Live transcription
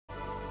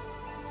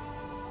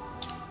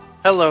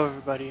Hello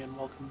everybody and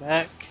welcome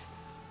back.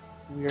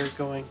 We are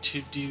going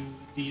to do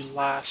the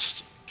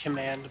last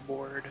command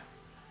board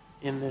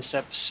in this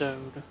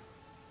episode.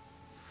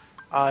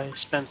 I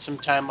spent some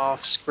time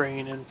off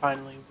screen and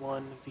finally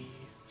won the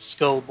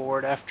skull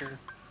board after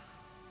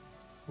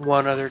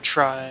one other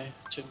try.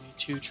 It took me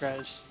 2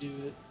 tries to do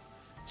it.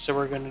 So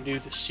we're going to do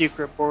the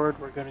secret board.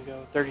 We're going to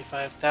go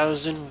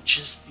 35,000, which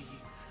is the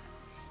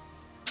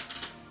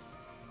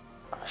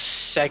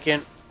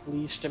second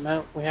least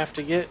amount we have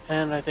to get,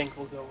 and I think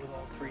we'll go with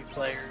all 3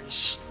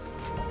 players.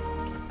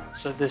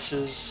 So this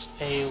is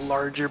a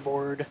larger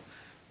board.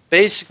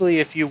 Basically,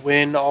 if you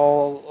win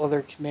all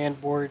other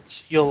command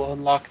boards, you'll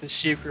unlock the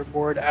secret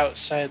board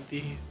outside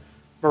the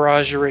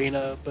Mirage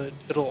Arena, but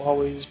it'll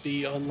always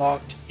be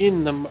unlocked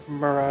in the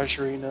Mirage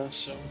Arena,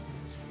 so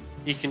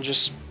you can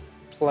just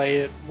play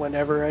it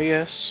whenever, I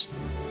guess.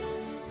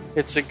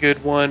 It's a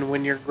good one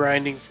when you're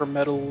grinding for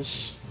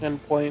medals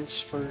and points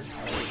for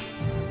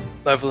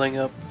leveling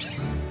up.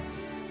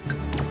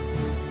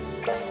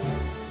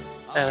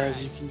 And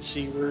as you can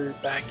see, we're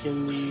back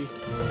in the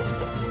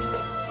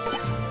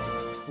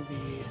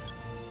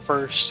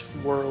first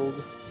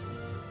world,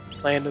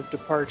 Land of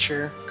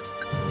Departure,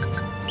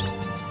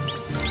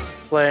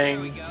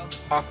 playing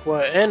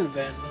Aqua and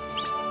Ven.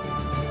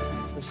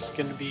 This is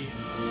going to be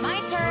my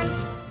turn.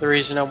 The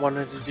reason I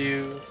wanted to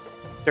do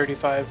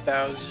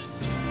 35,000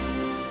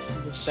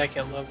 the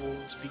second level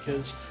is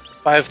because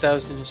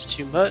 5,000 is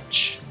too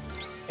much,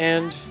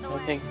 and I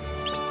think,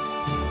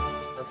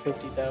 or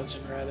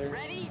 50,000 rather,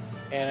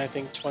 and I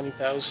think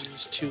 20,000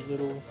 is too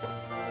little.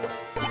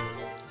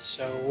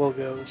 So we'll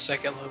go the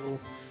second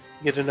level,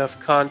 get enough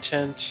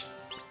content,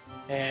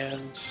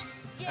 and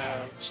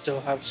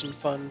still have some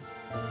fun.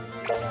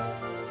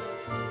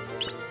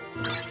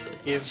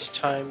 It gives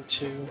time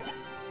to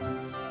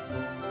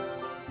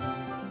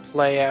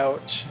play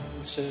out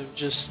instead of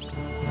just...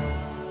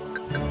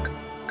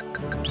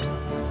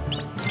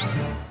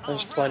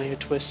 There's plenty of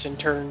twists and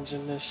turns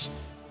in this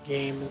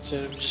game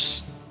instead of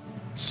just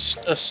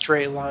a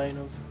straight line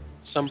of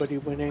somebody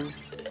winning.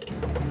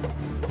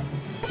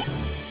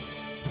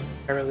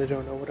 I really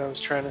don't know what I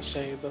was trying to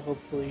say, but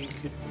hopefully you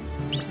could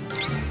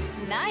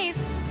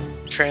Nice.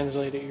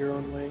 translate it your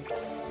own way.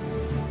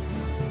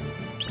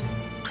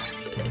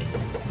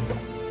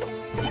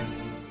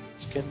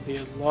 It's gonna be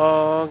a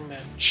long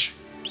match.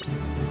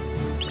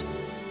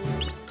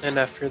 And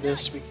after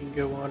this, we can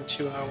go on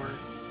to our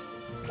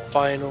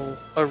final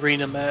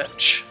arena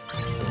match.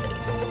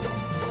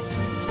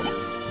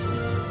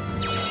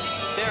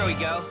 There we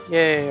go.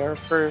 Yay, our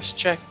first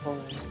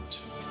checkpoint.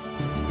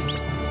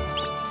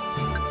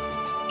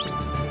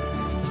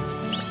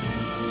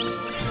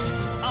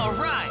 All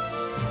right.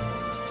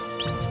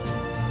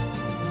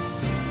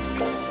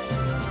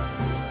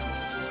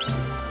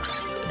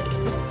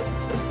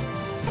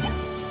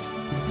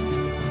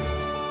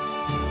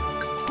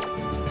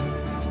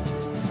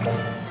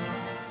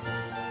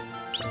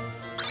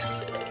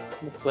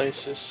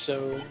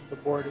 The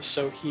board is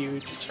so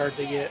huge, it's hard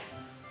to get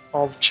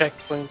all the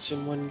checkpoints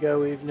in one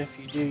go, even if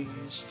you do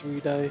use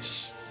 3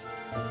 dice.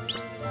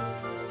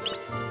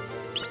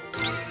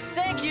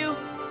 Thank you.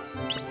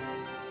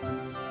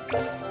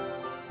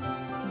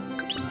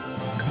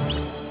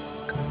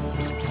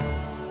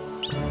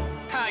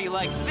 How you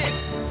like this?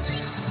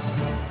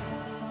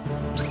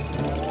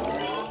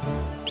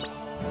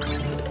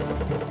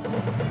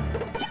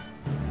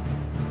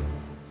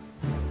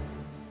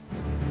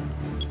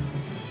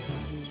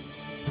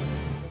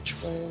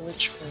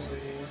 Which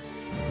way?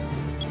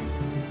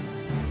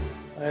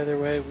 Either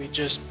way, we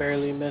just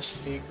barely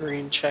missed the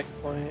green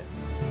checkpoint.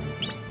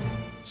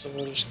 So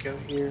we'll just go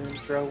here and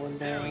throw one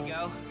There we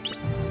down.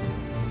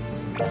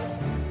 go.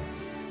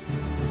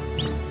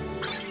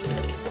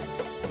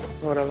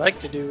 What I like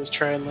to do is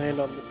try and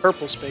land on the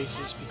purple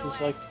spaces, because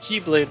like the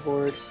Keyblade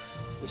board,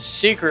 the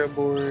secret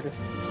board's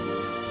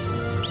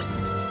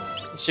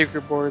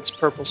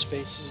purple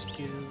spaces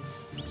give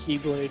the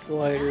Keyblade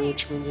glider,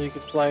 which means you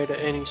could fly to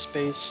any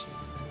space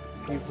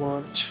you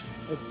want.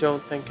 I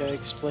don't think I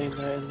explained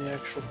that in the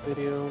actual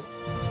video.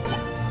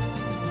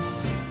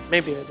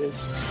 Maybe I did.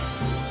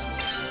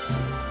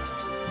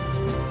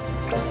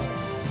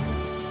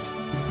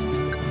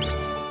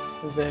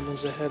 Ven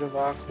is ahead of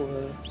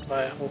Aqua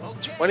by a whole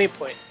 20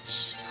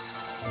 points.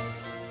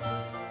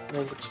 I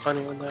think it's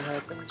funny when that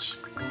happens.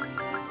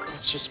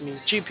 It's just me.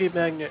 GP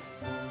Magnet.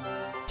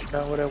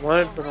 Not what I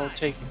wanted, but I'll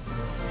take it.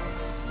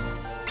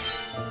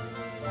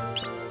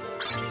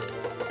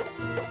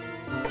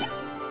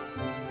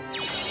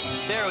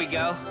 There we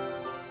go.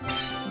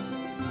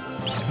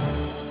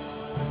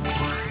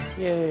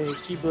 Yay,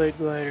 Keyblade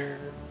glider.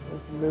 We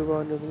can move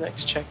on to the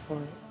next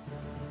checkpoint.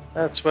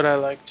 That's what I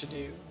like to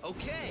do.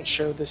 Okay. I'll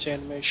show this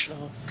animation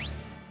off.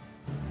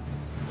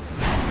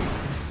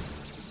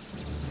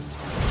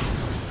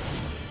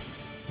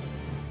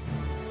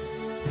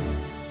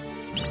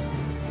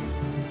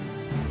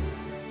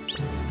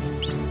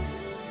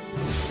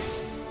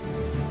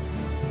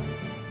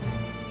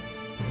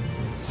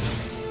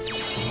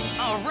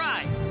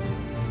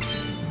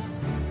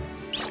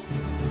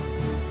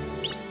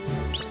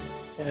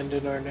 And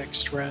in our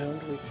next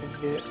round, we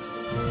can get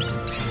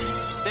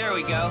There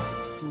we go.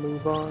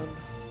 move on.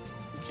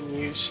 We can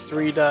use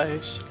 3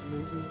 dice and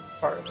move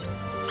farther.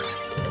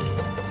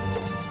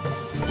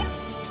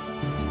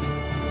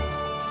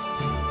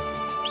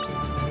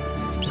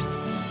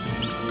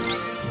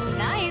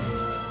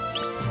 Nice.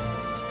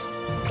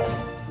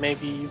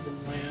 Maybe even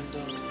land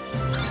on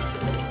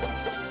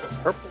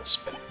purple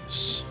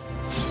space.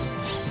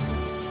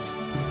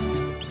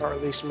 Or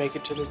at least make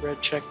it to the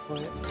red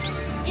checkpoint.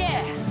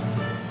 Yeah.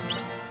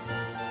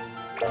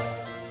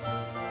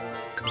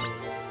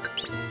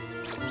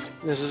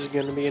 This is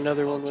going to be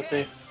another one with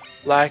a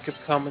lack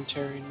of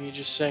commentary and me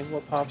just saying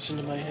what pops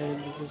into my head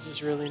because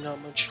there's really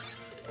not much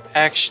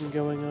action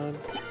going on.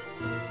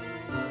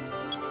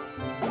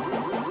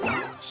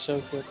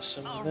 Soak up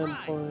some of them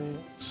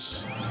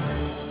points.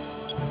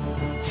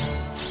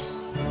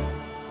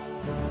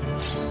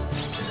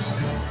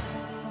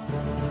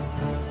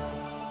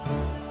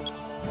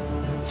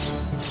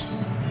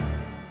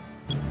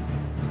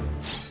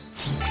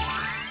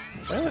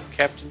 Oh,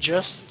 Captain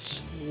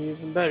Justice.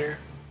 Even better.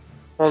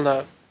 Well,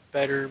 not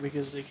better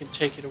because they can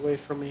take it away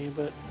from me,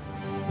 but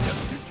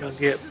I'll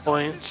get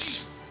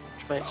points,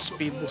 which might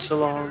speed this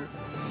along.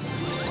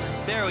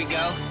 There we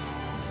go.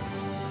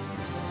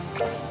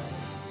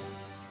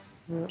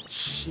 Let's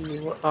see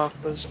what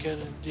Aqua's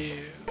gonna do.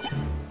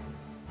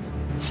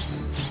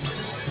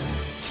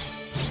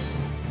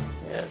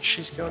 Yeah,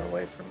 she's going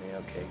away from me.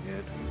 Okay,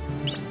 good.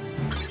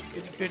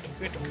 Good.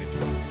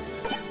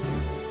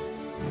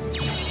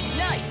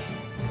 Nice.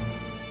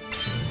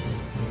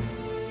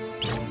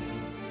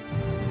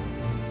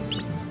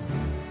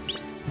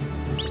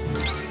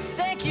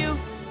 Thank you.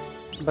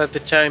 By the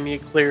time you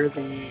clear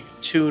the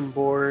tune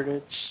board,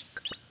 it's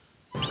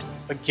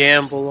a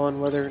gamble on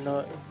whether or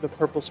not the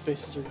purple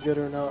spaces are good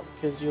or not,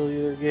 because you'll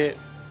either get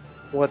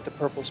what the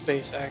purple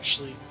space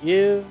actually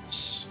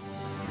gives,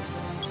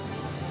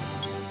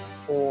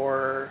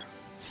 or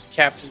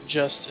Captain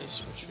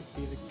Justice, which would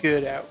be the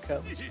good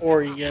outcomes,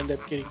 or you end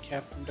up getting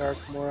Captain Dark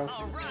more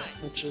often,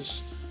 which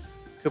is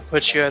could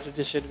put you at a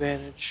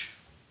disadvantage.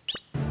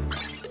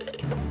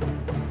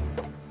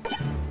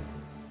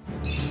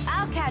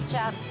 I'll catch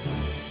up.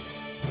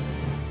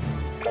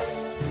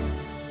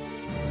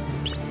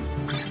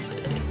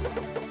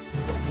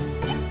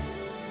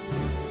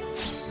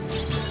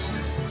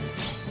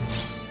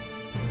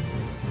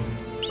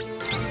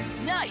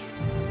 Nice.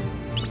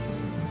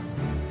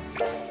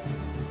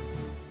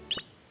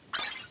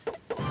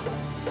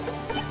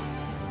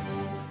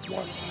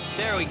 One.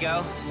 There we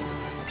go.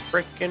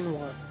 Frickin'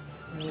 one.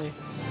 Really?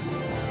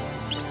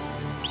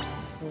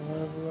 We'll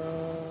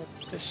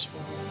have this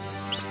one.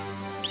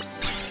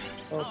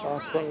 Hope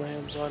Aqua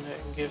lands on it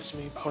and gives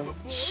me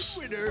points.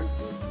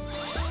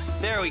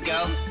 There we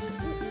go.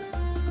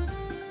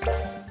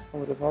 I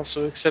would have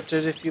also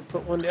accepted if you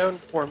put one down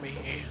for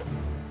me.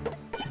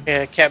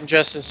 Yeah, Captain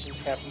Justice and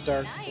Captain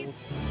Dark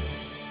Nice.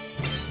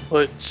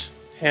 put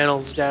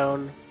panels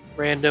down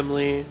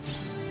randomly,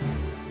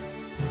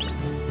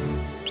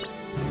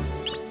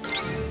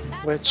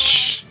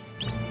 which,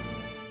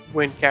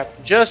 when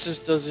Captain Justice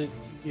does it,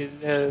 you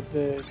get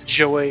the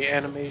Joey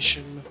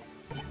animation,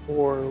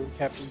 or when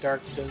Captain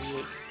Dark does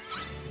it,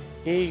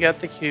 he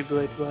got the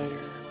Keyblade glider,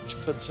 which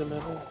puts him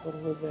at a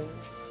little advantage.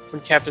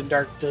 When Captain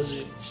Dark does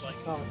it, it's like,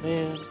 oh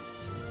man,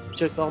 you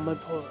took all my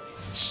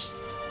points.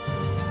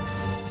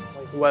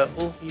 Like,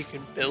 well, you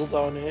can build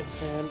on it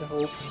and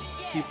hope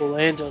people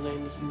land on it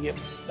and you can get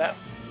that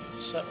one.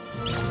 So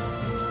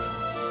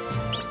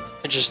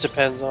it just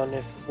depends on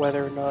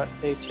whether or not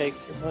they take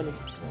your money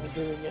while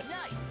doing it.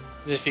 Nice.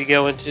 Because if you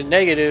go into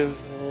negative,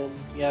 then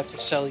you have to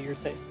sell your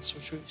things,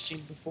 which we've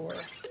seen before.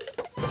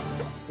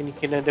 And you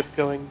can end up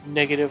going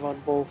negative on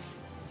both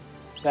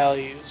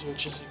values,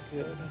 which isn't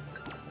good.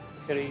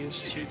 Could have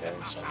used 2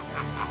 dice on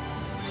that.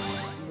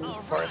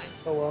 Move farther.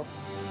 Oh well.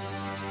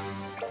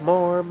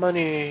 More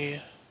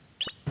money.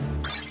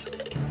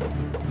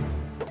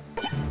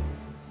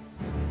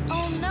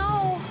 Oh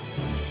no.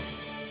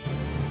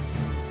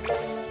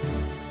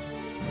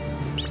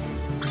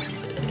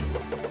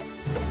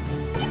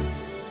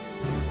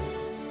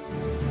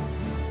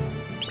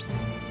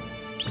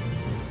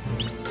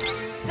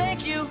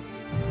 Thank you.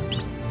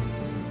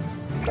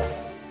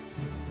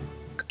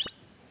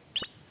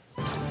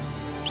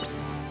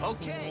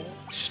 Okay.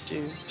 Let's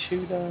do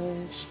 2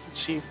 dice. Let's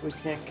see if we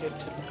can't get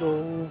to the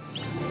goal.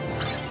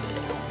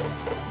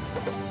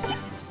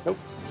 Nope.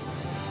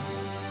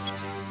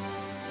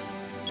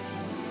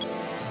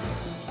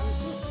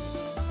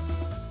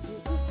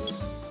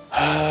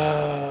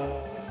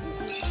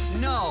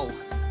 No.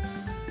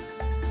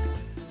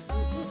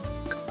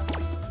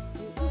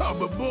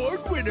 I'm a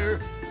board winner.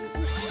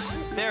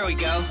 There we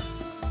go.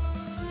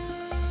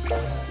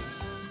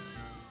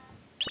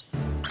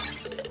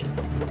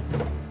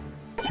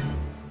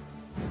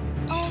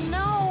 Oh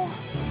no.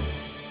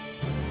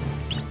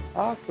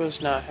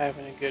 Aqua's not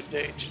having a good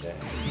day today.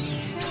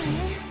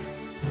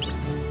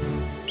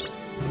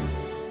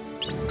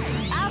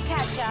 I'll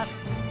catch up.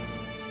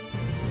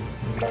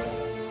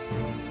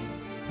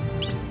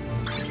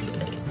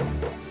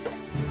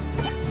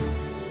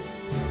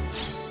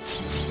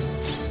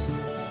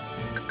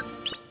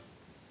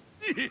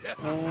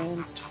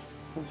 And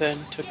then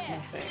took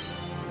nothing.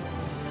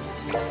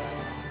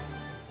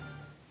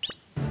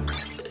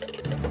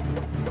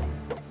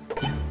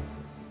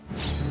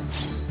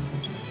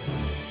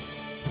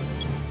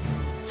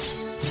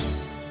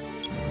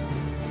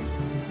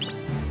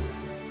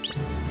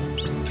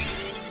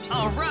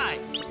 All right.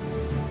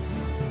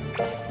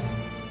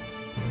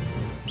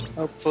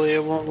 Hopefully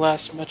it won't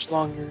last much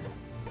longer.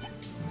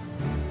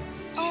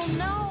 Oh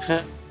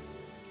no.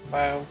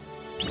 Wow.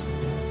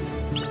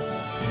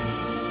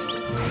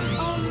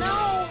 Oh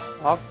no.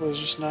 Aqua's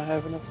just not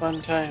having a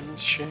fun time,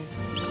 is she?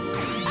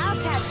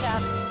 I'll catch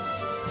up.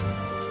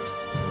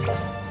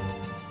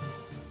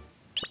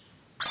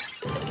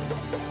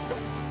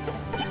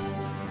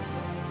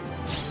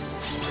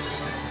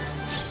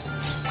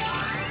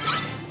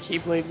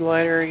 Keyblade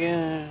glider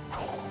again.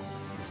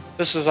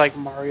 This is like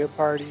Mario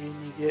Party,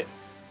 and you get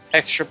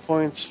extra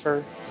points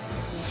for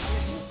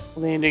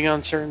landing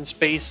on certain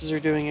spaces or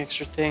doing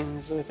extra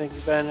things. I think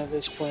Ben at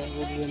this point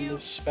would win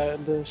this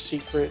the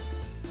secret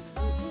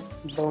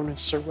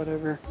bonus or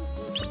whatever.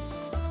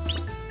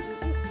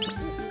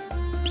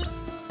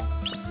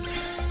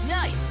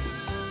 Nice.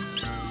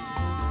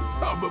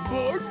 I'm a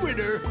board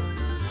winner.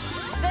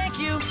 Thank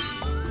you.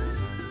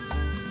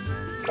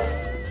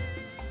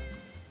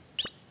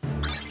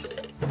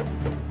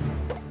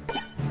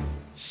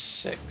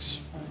 Six,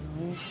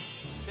 finally.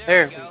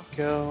 There we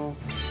go.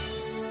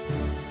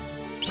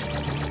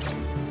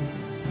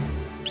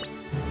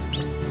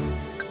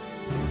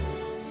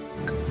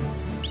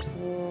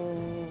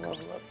 Oh,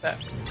 level up that.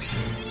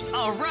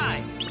 All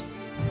right.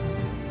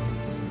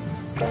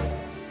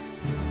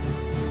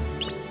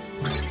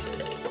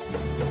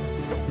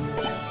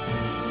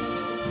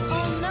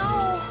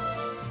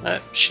 Oh no.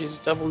 She's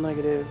double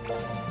negative.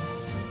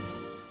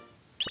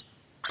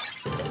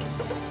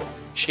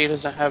 She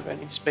doesn't have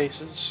any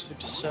spaces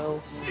to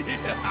sell.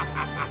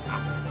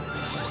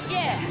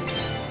 Yeah.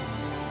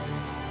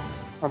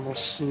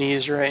 Almost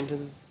sneezed right into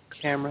the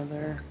camera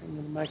there,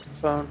 into the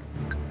microphone.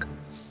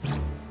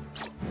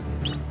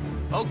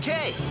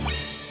 Okay.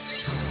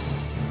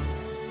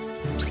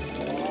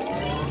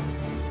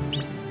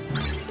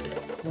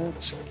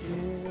 Let's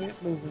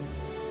get moving.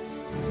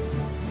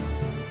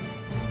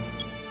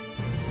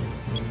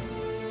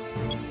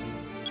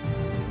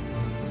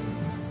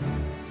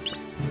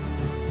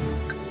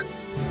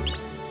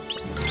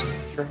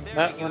 Throw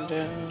that one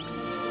down.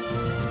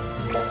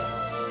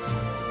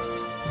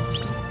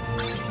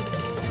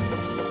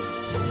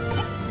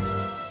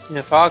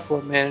 If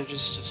Aqua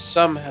manages to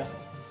somehow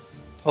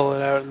pull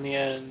it out in the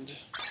end,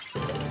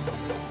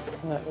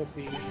 that would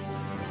be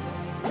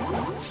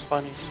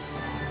funny.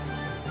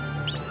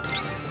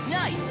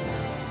 Nice.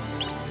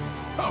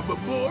 I'm a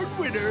board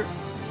winner.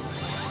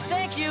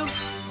 Thank you.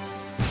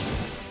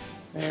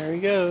 There he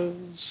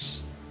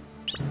goes.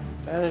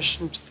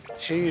 Vanished into the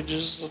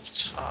pages of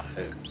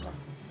time.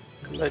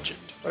 Legend,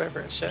 whatever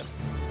it said.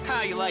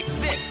 How you like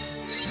this?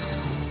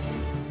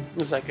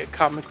 He's like a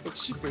comic book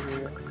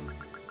superhero.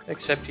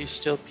 Except he's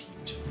still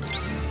Pete.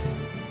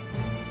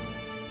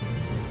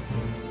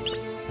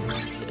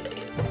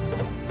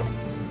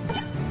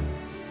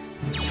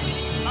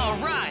 All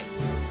right.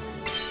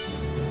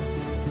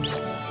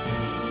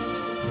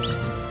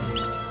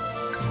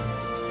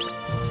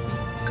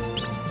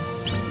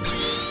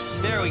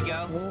 There we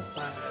go. Level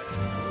 5.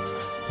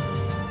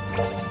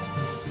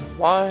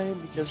 Why?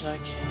 Because I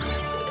can.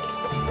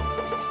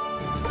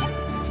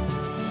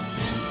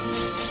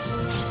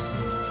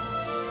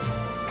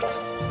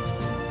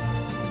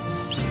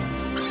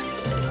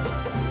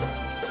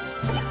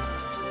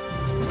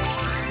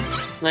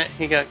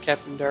 He got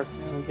Captain Dark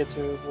now, we get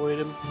to avoid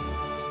him.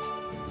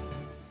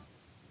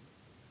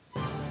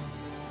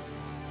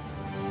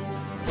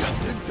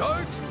 Captain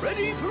Dark's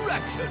ready for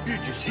action.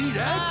 Did you see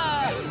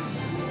that?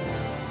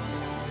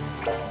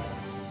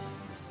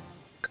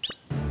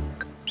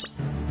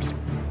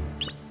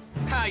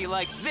 How you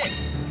like this?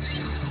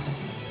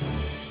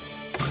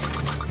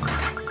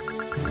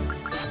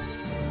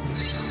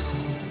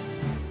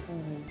 Oh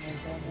my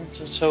god, that's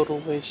a total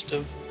waste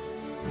of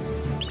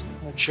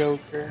a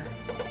Joker.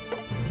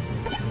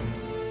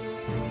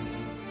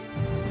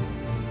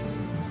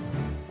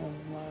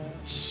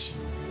 Unless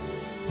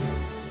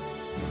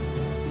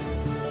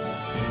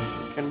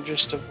we can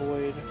just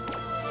avoid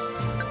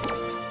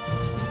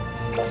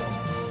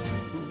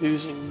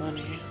losing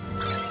money.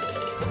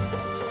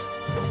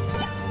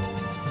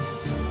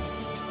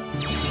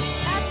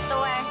 That's the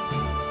way.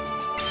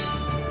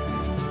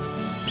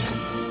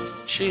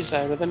 She's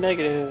out of the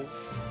negative.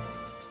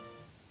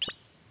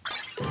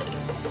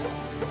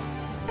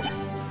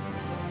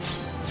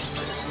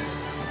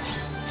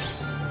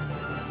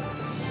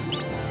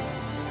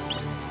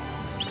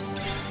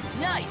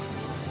 Nice.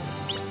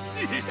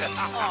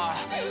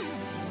 Ah.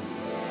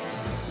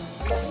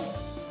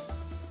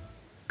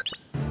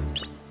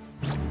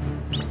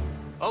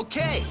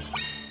 Okay.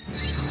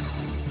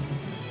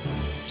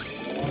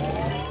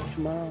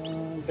 Come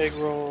on, big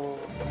roll.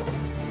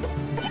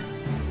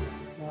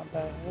 Not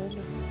bad.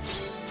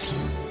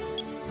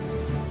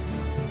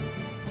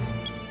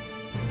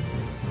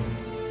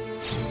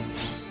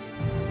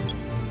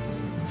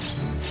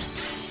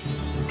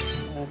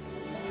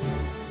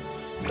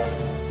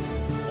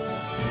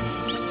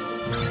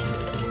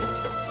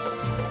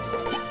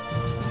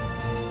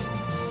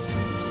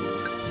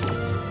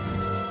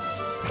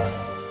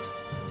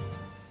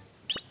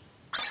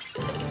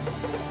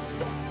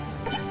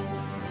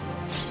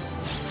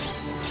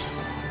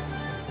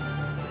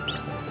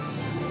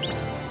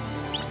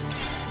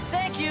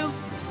 Thank you.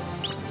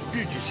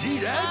 Did you see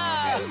that?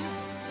 Ah!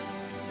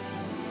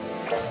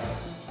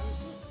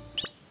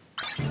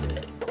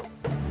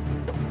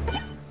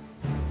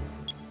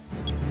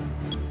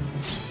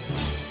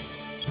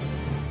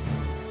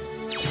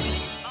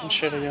 I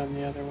should have gone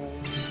the other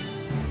way.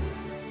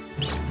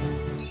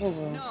 Oh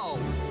well. No.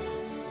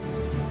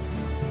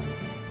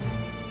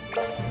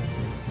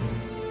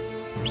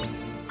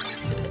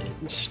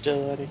 I'm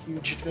still at a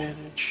huge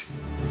advantage.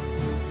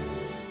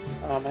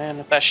 Oh man,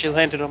 if that she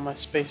landed on my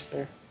space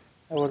there,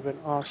 that would have been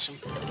awesome.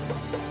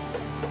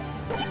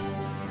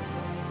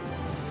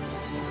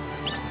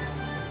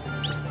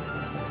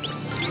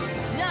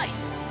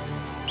 Nice.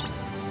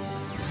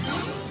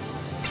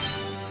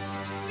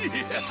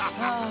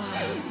 Ah.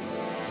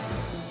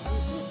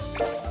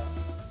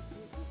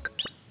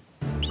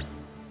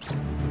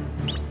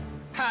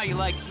 How you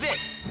like this?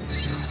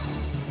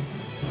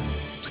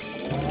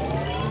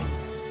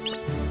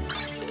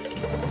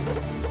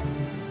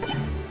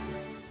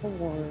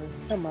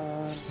 Come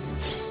on.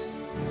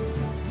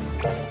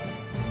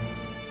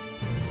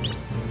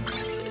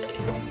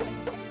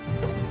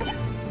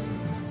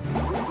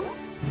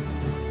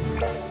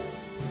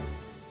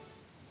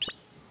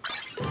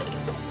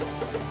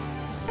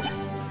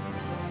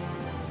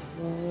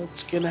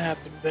 What's gonna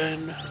happen,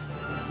 Ben?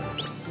 I'm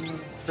gonna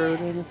throw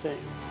it in a thing.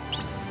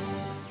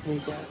 We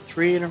got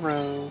 3 in a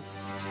row.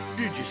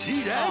 Did you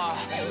see that? Ah.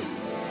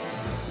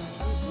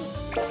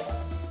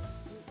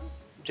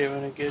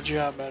 Doing a good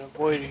job at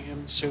avoiding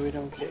him so we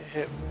don't get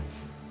hit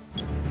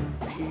with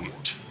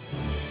Pete.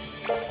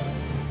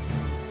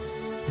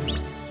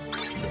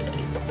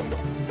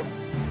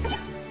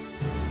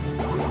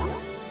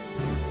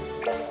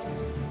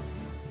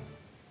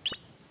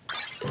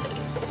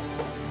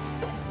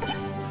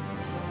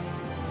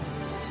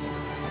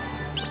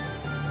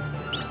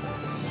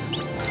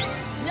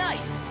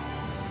 Nice.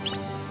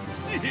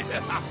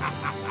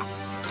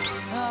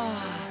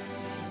 Ah.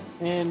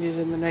 And he's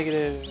in the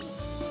negative.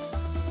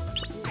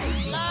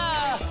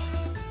 Ah.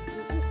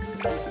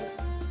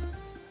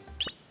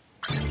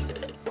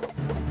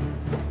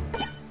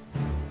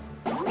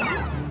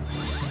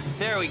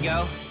 There we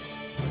go.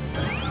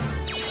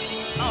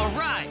 All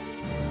right.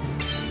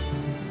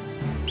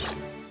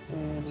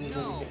 And he's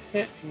gonna get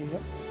hit.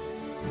 Yep.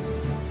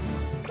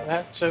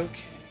 That's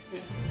okay.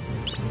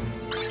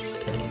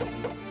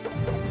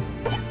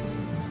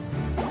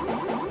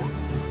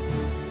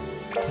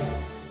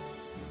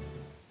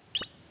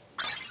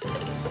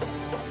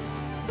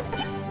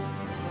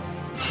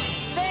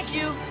 Thank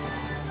you.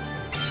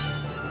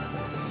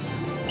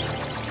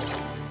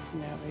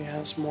 Now he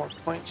has more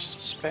points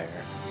to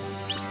spare.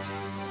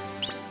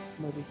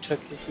 But he took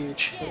a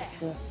huge hit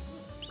with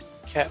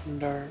Captain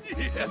Dark.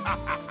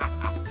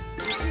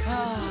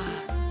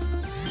 Ah.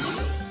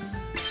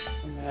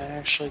 And that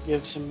actually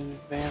gives him an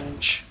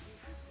advantage.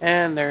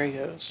 And there he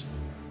goes.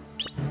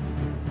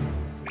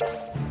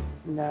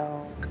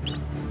 Now,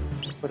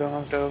 we don't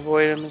have to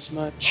avoid him as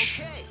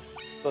much, Okay.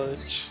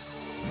 but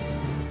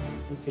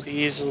we could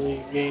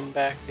easily gain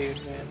back the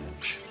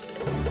advantage.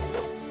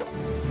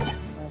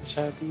 That's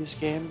how these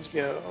games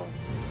go.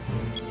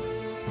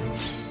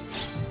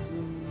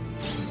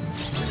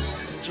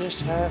 We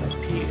just had a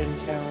Pete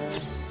encounter,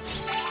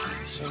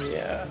 so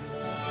yeah.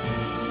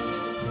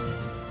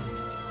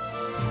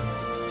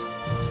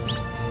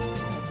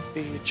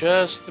 Be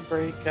just the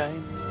break I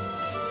need.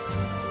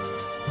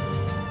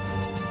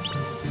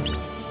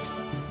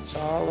 It's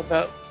all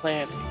about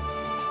planning.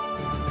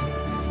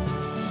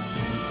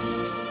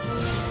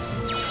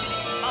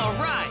 All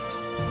right.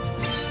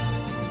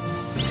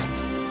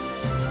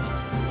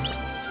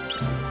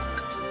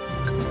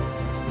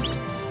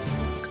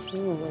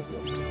 Ooh,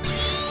 lovely.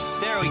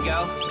 There we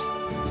go.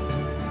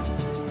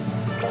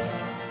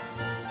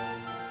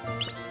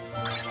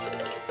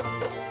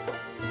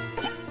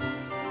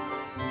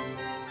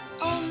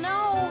 Oh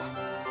no!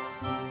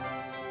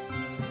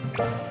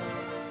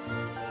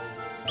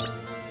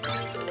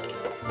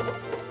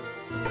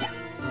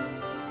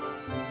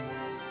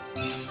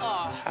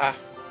 Ah.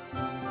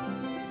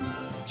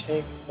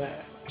 Take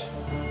that.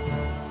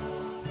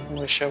 I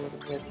wish I would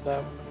have rolled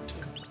that one to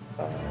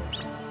 5.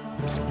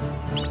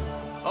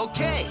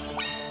 Okay.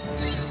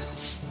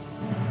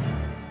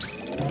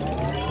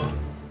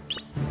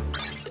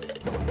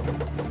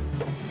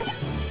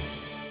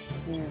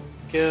 There we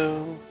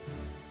go.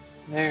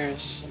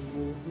 There's some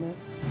movement.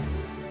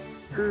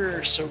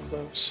 So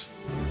close.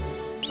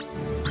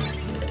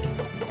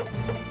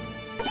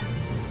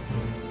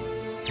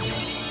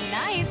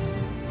 Nice!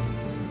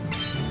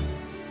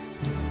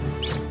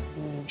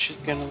 And she's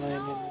gonna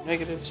land in the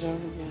negative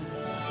zone again.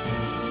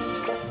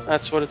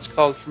 That's what it's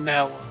called from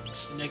now on.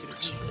 It's the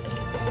negative zone.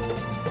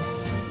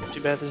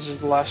 Too bad this is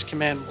the last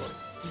command board.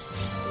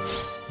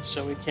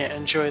 so we can't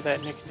enjoy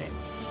that nickname.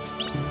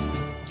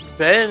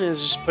 Ben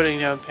is just putting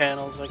down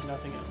panels like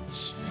nothing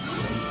else.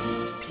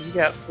 He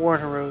got 4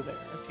 in a row there.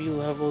 If he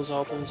levels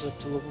all those up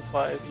to level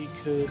 5, he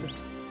could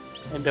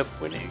end up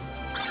winning.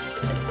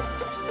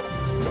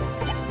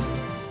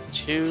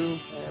 2.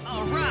 And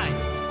All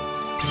right.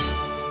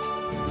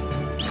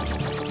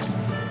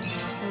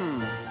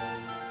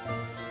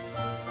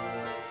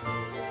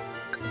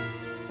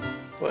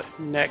 but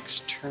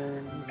next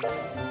turn,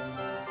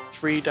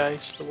 3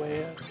 dice the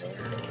way out there.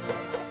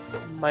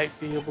 Might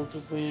be able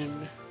to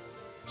win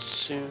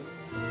soon.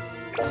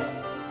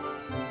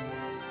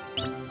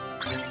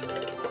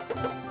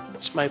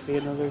 This might be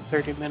another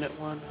 30-minute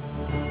one.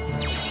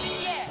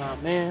 Yeah. Oh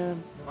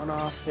man, one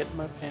off, hitting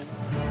my panel.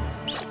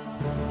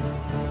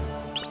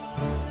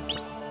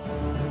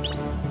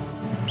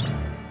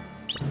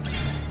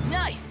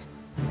 Nice.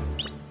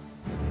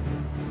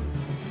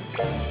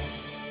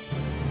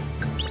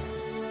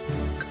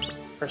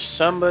 For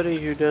somebody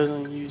who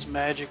doesn't use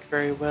magic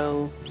very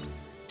well,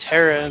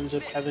 Terra ends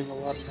up having a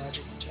lot of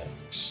magic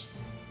attacks.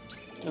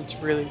 That's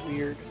really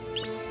weird.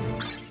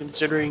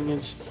 Considering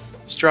his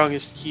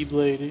strongest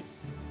Keyblade, it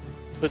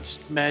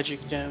puts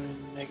magic down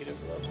in negative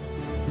level.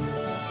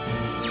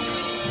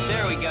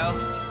 There we go.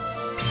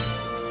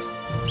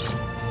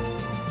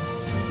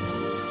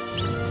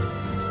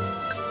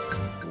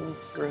 We'll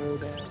throw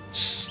down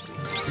Sleep.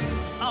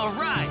 All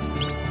right.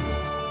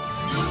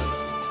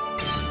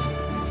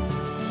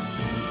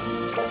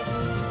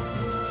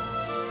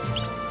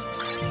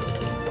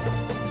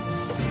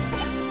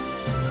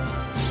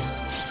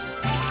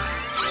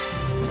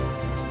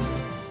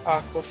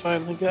 Aqua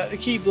finally got a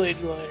Keyblade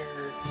glider.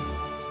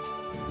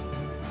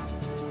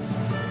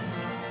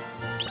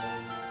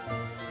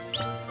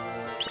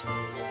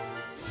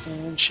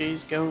 And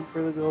she's going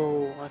for the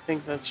goal. I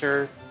think that's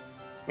her,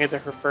 either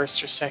her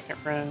first or second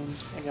round.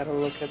 I gotta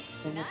look at the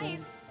thing again.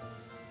 Nice.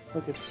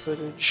 Look at the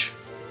footage.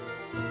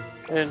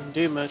 I didn't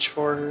do much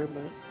for her,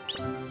 but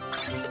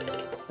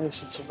at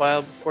least it's a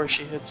while before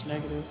she hits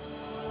negative.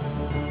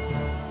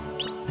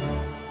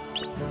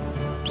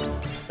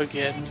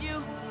 Again. Thank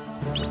you.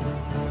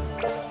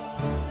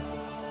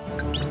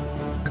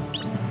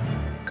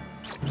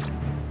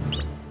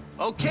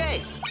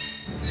 Okay.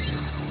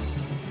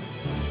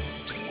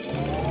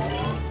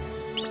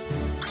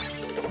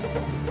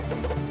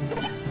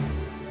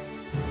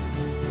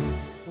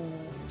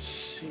 Let's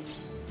see.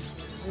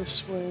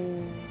 This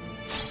way.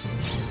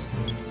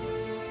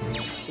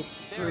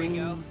 There we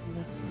go.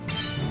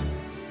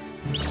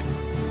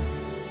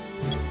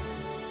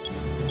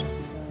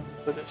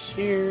 Put us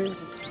here. We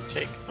can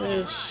take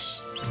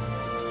this.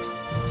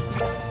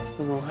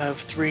 And we'll have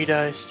 3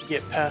 dice to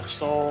get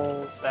past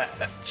all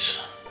that.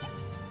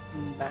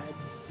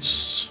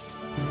 Madness.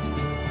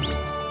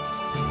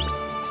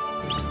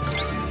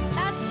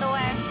 That's the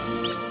way.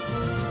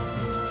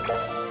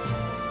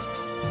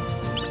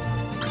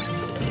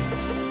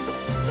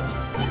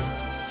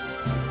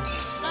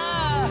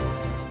 Ah!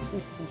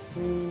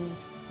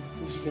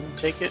 Is he gonna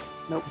take it?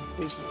 Nope,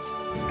 he's not.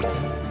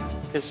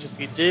 Because if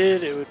he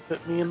did, it would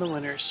put me in the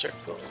winner's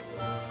circle.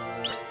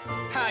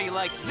 How you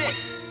like this?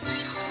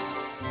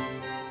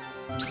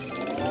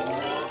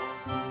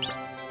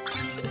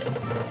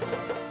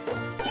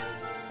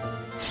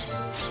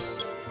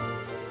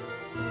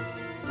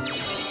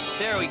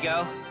 There we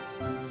go.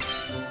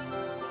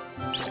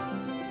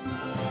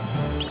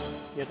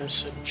 Get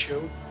us a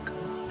joke.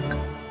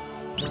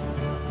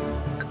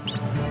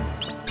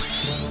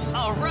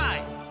 All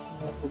right.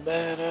 Level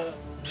that up.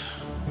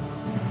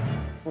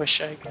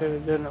 Wish I could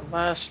have done it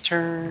last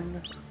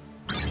turn.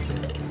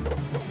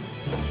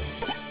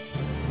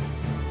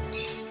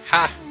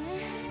 Ha!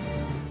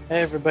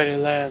 Everybody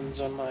lands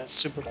on my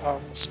super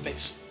powerful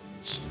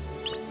spaces.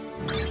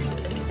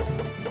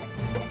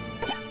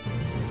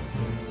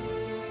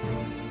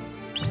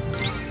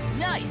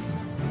 Nice.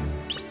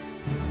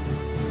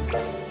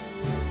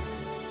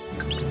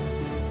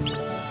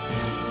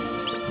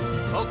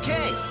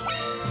 Okay.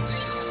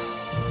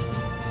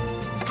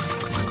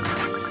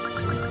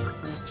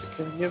 What's it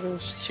gonna give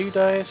us? 2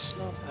 dice?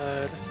 Not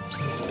bad.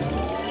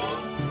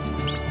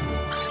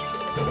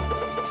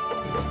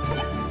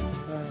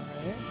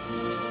 Alright.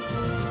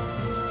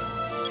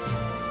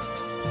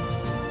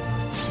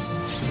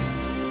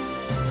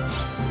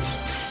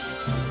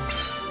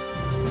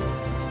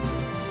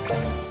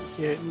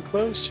 Getting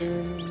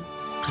closer.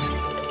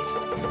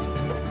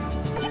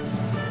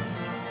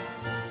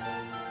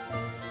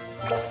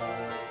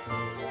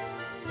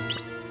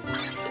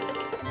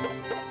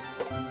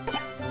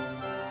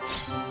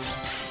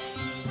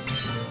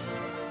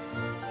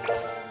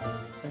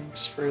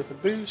 Thanks for the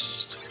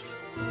boost.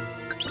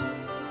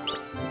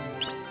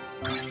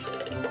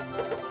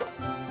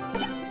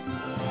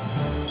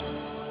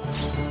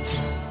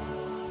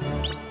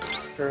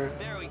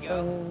 There we go.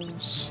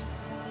 Those.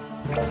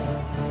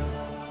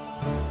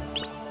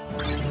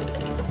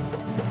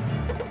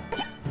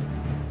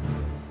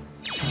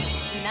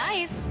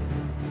 Nice.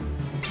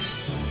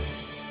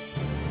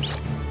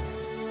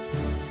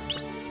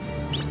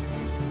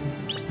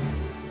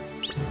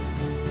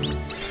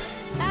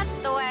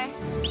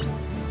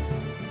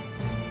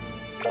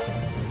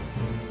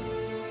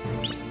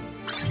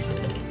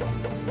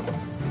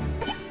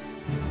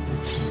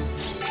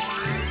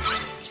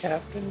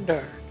 Captain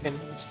Dark, and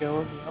he's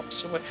going the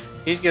opposite way.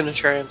 He's gonna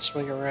try and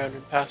swing around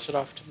and pass it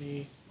off to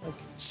me. I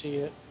can see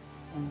it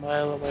a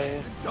mile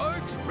away.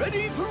 Darts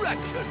ready for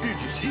action.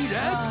 Did you see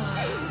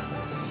that?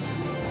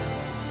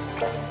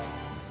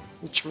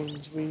 Which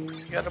means we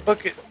gotta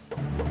book it.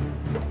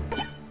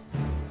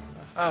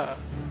 Aha.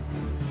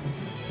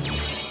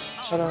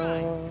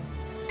 Ta-da!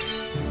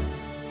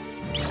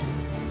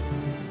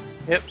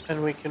 Yep,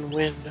 and we can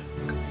win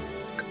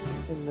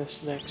in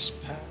this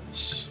next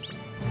pass.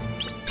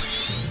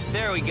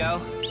 There we go.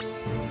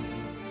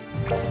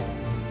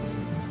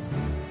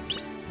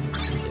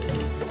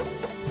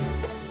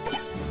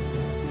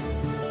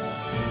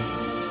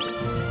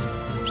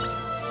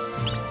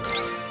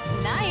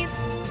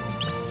 Nice.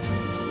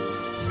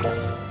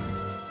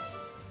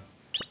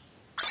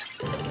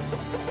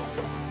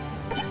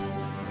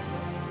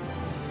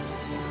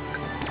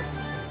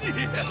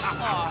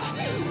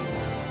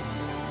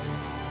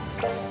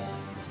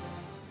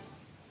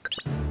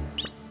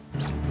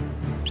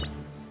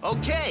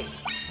 Okay.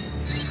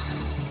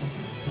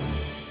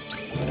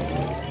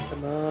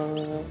 Come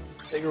on,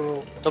 big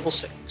roll, double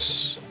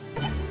six.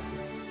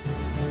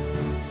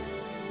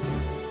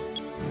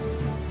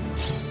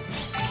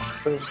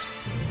 Boom.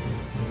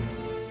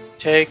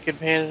 Take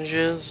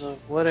advantages of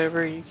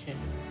whatever you can.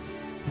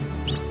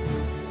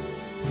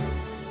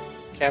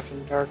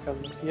 Captain Dark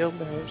on the field,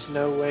 there's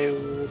no way we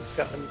would have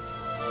gotten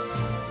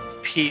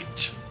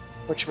Pete,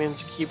 which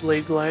means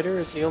Keyblade Glider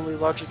is the only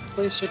logical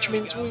place, which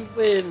means we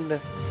win.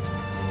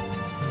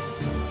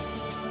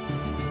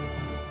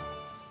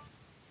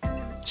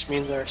 Which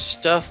means our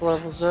stuff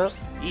levels up.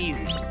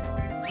 Easy.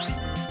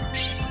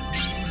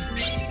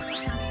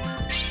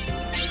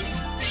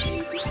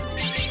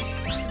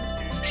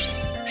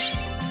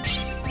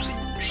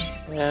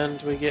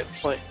 And we get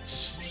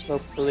points.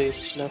 Hopefully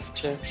it's enough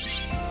to...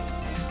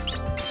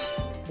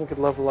 We could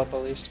level up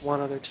at least one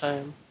other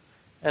time.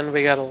 And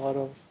we got a lot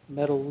of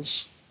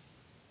medals,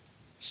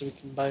 so we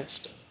can buy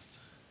stuff.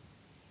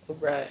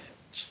 Alright.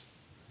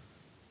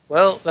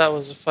 Well, that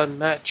was a fun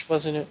match,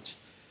 wasn't it?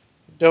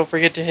 Don't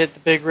forget to hit the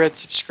big red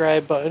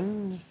subscribe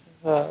button.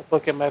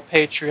 Look at my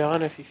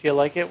Patreon if you feel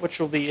like it, which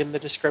will be in the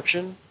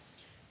description.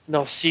 And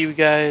I'll see you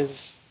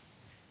guys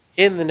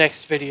in the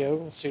next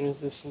video as soon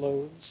as this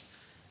loads.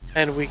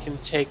 And we can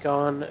take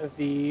on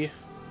the...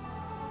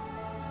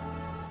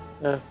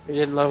 we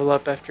didn't level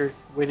up after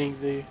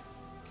winning the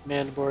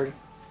command board.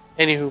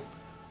 Anywho,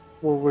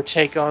 we'll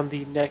take on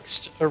the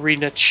next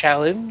arena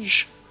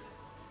challenge.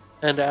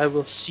 And I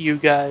will see you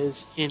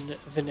guys in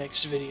the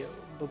next video.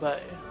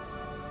 Bye-bye.